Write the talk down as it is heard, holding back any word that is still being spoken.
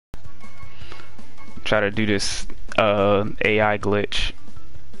Try to do this AI glitch.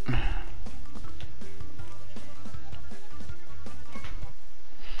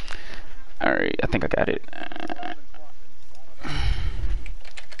 Alright, I think I got it.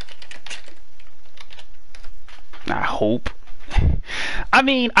 I hope. I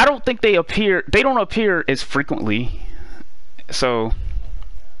mean, I don't think they don't appear as frequently. So,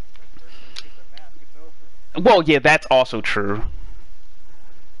 well, yeah, that's also true.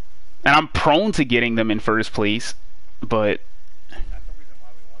 And I'm prone to getting them in first place, but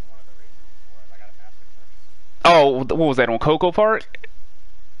oh, what was that on Coco Park?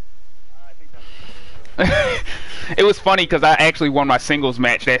 It was funny because I actually won my singles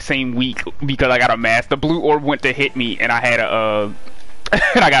match that same week because I got a mask. The blue orb went to hit me, and I had a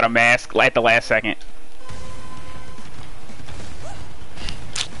and I got a mask at the last second.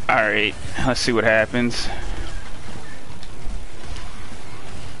 All right, let's see what happens.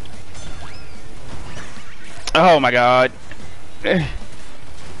 Oh my god. All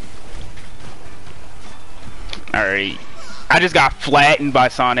right, I just got flattened by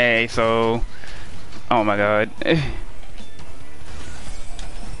Sane, so. Oh my god.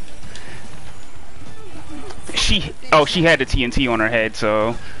 She had the TNT on her head,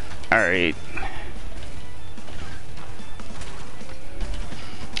 so alright.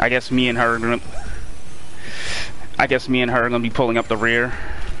 I guess me and her are gonna be pulling up the rear.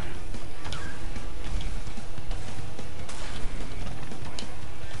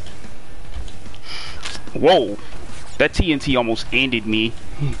 Whoa. That TNT almost ended me.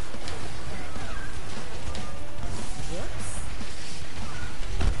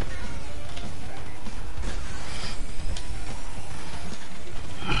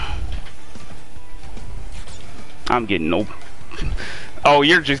 I'm getting no. Oh,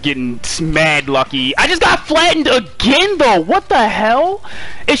 you're just getting mad lucky. I just got flattened again, though. What the hell?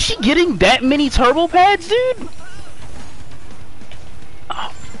 Is she getting that many turbo pads, dude?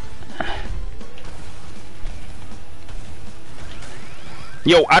 Oh.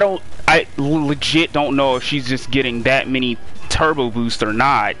 Yo, I legit don't know if she's just getting that many turbo boosts or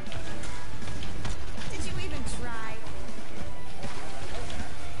not. Did you even try?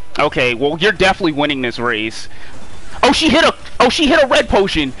 Okay, well, you're definitely winning this race. Oh, she hit a red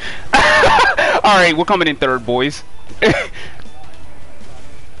potion. All right, we're coming in third, boys.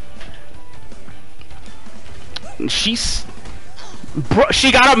 She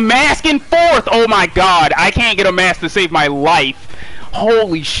got a mask in fourth. Oh my god, I can't get a mask to save my life.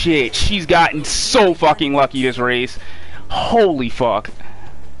 Holy shit, she's gotten so fucking lucky this race. Holy fuck.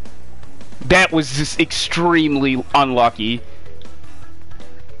 That was just extremely unlucky.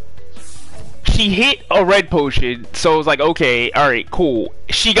 She hit a red potion, so I was like, okay, alright, cool.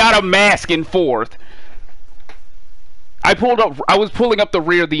 She got a mask in fourth. I was pulling up the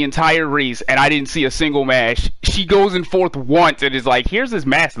rear the entire race, and I didn't see a single mask. She goes in fourth once, and is like, here's this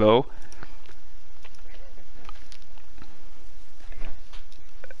mask, though.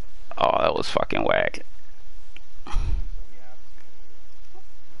 Oh, that was fucking whack.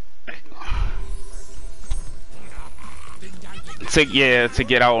 To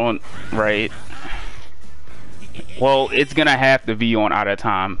get out on right. Well, it's gonna have to be on out of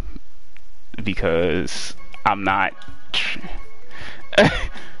time because I'm not.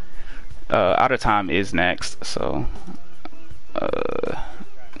 Out of time is next, so.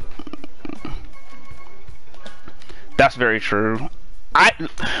 That's very true.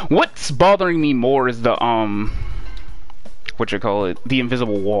 What's bothering me more is the what you call it, the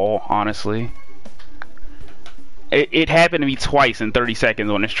invisible wall. Honestly. It happened to me twice in 30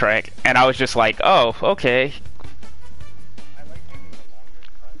 seconds on this track, and I was just like, oh, okay.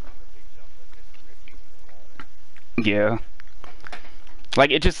 Yeah.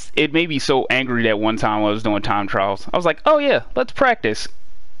 Like, it made me so angry that one time I was doing time trials. I was like, oh yeah, let's practice.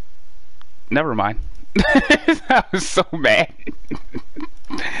 Never mind. I was so mad.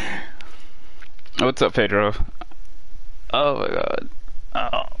 What's up, Pedro? Oh my god.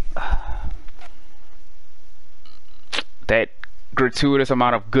 Oh. That gratuitous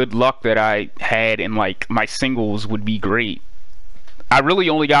amount of good luck that I had in like my singles would be great. I really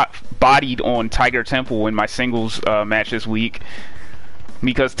only got bodied on Tiger Temple in my singles match this week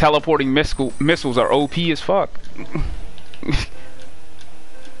because teleporting missiles are OP as fuck.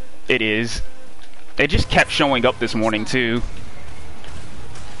 It is. It just kept showing up this morning too.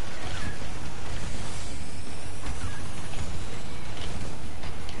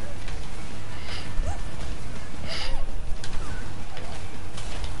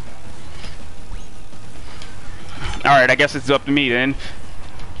 Alright, I guess it's up to me then.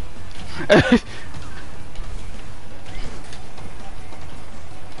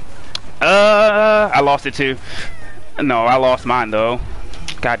 I lost it too. No, I lost mine though.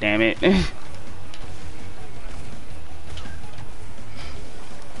 God damn it.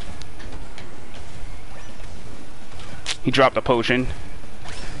 He dropped a potion.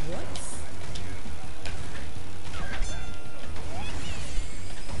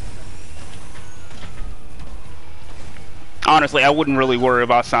 Honestly, I wouldn't really worry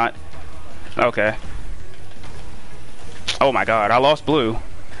about Son. Okay. Oh my god, I lost blue.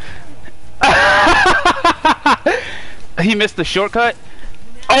 He missed the shortcut?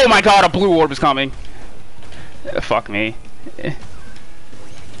 Oh my god, a blue orb is coming. Fuck me.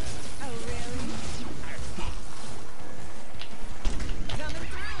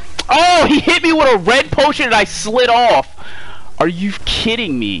 Oh, he hit me with a red potion and I slid off. Are you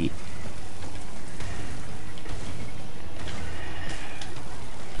kidding me?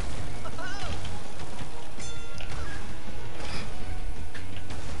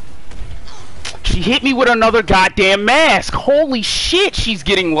 She hit me with another goddamn mask. Holy shit, she's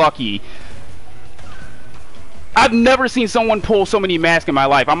getting lucky. I've never seen someone pull so many masks in my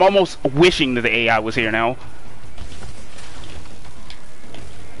life. I'm almost wishing that the AI was here now.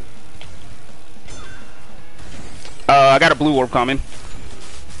 I got a blue orb coming.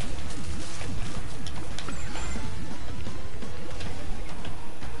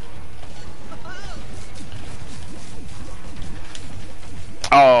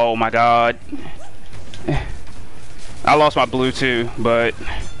 Oh my god. I lost my blue too, but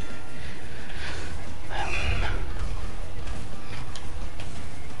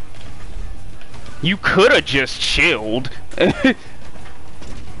you could have just chilled.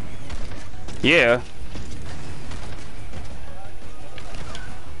 Yeah.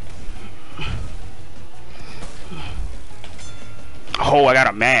 Oh, I got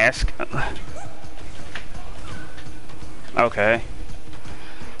a mask. Okay.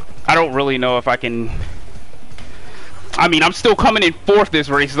 I don't really know if I can... I mean, I'm still coming in fourth this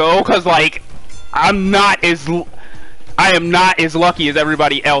race though, because like I am not as lucky as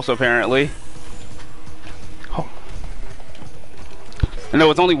everybody else apparently. Oh.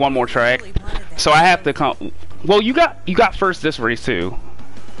 No, it's only one more track, so I have to come. Well, you got first this race too.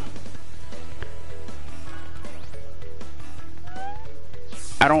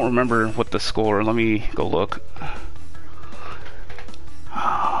 I don't remember what the score. Let me go look.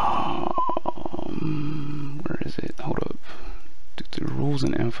 Where is it? Hold up. The rules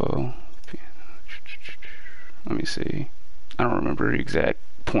and info. Let me see. I don't remember exact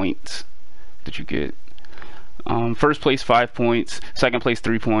points that you get. First place 5 points, second place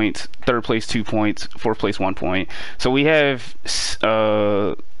 3 points, third place 2 points, fourth place 1 point. So we have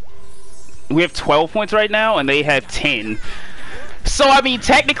 12 points right now, and they have 10. So I mean,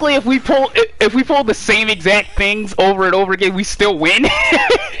 technically, if we pull the same exact things over and over again, we still win.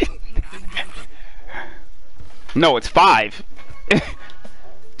 No, it's 5.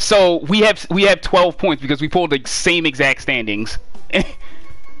 So we have 12 points because we pulled the same exact standings.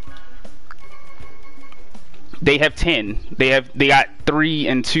 They have 10. They got 3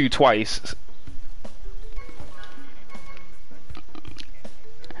 and 2 twice.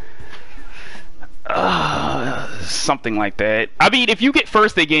 Something like that. I mean, if you get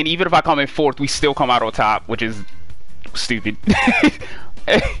first again, even if I come in fourth, we still come out on top, which is stupid.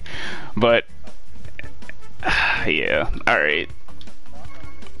 But yeah, all right.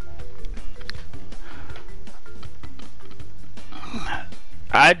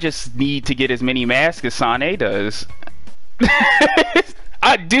 I just need to get as many masks as Sane does.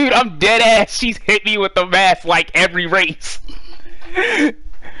 Dude, I'm dead ass. She's hit me with the mask like every race.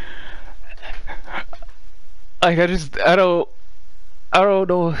 Like I don't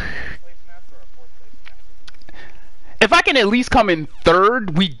know. If I can at least come in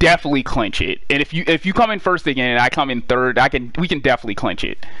third, we definitely clinch it. And if you come in first again and I come in third, we can definitely clinch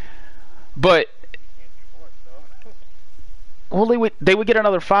it. But well, they would get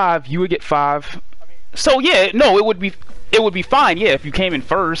another 5. You would get 5. So yeah, no, it would be fine. Yeah, if you came in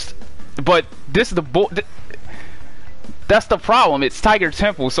first. But this is that's the problem. It's Tiger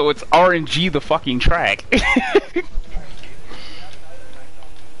Temple, so it's RNG the fucking track.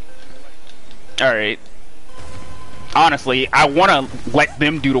 All right. Honestly, I want to let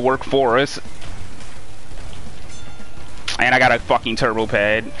them do the work for us. And I got a fucking turbo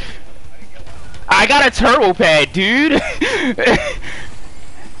pad. I got a turbo pad, dude.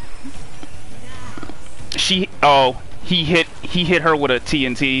 He hit her with a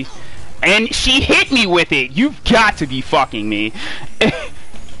TNT. And she hit me with it. You've got to be fucking me.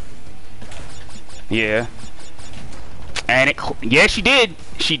 Yeah. And yeah, she did.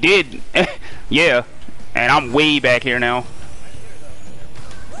 She did. Yeah. And I'm way back here now.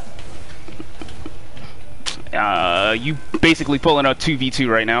 You basically pulling a 2v2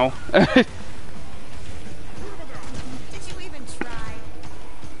 right now. Did you even try?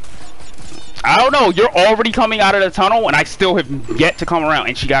 I don't know. You're already coming out of the tunnel, and I still have yet to come around.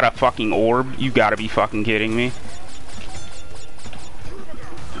 And she got a fucking orb. You gotta be fucking kidding me.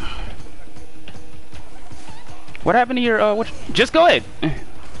 What happened to your, what? Just go ahead.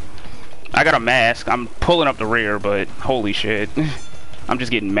 I got a mask. I'm pulling up the rear, but holy shit. I'm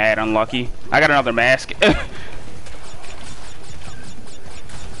just getting mad unlucky. I got another mask.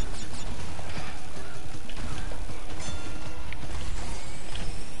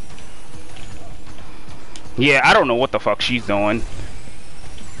 Yeah, I don't know what the fuck she's doing.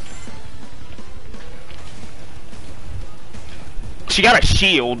 She got a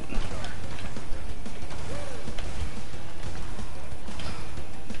shield.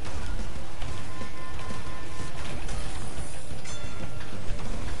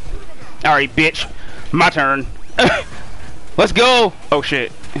 Alright, bitch. My turn. Let's go! Oh,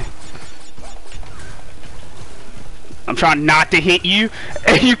 shit. I'm trying not to hit you,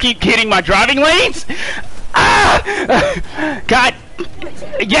 and you keep hitting my driving lanes? Ah! God.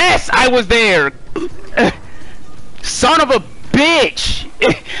 Yes, I was there. Son of a bitch.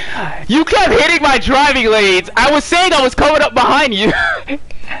 You kept hitting my driving lanes. I was saying I was coming up behind you.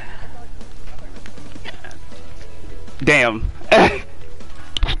 Damn.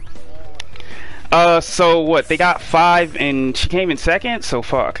 So what? They got 5 and she came in second, so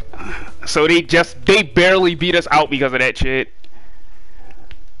fuck. So they barely beat us out because of that shit.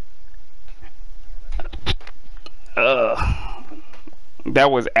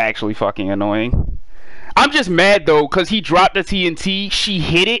 That was actually fucking annoying. I'm just mad though, cause he dropped the TNT, she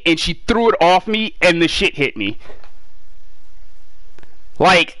hit it, and she threw it off me, and the shit hit me.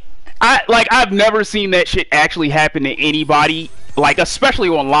 I've never seen that shit actually happen to anybody, like especially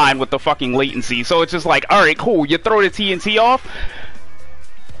online with the fucking latency. So it's just like, all right, cool, you throw the TNT off,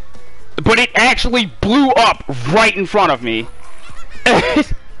 but it actually blew up right in front of me.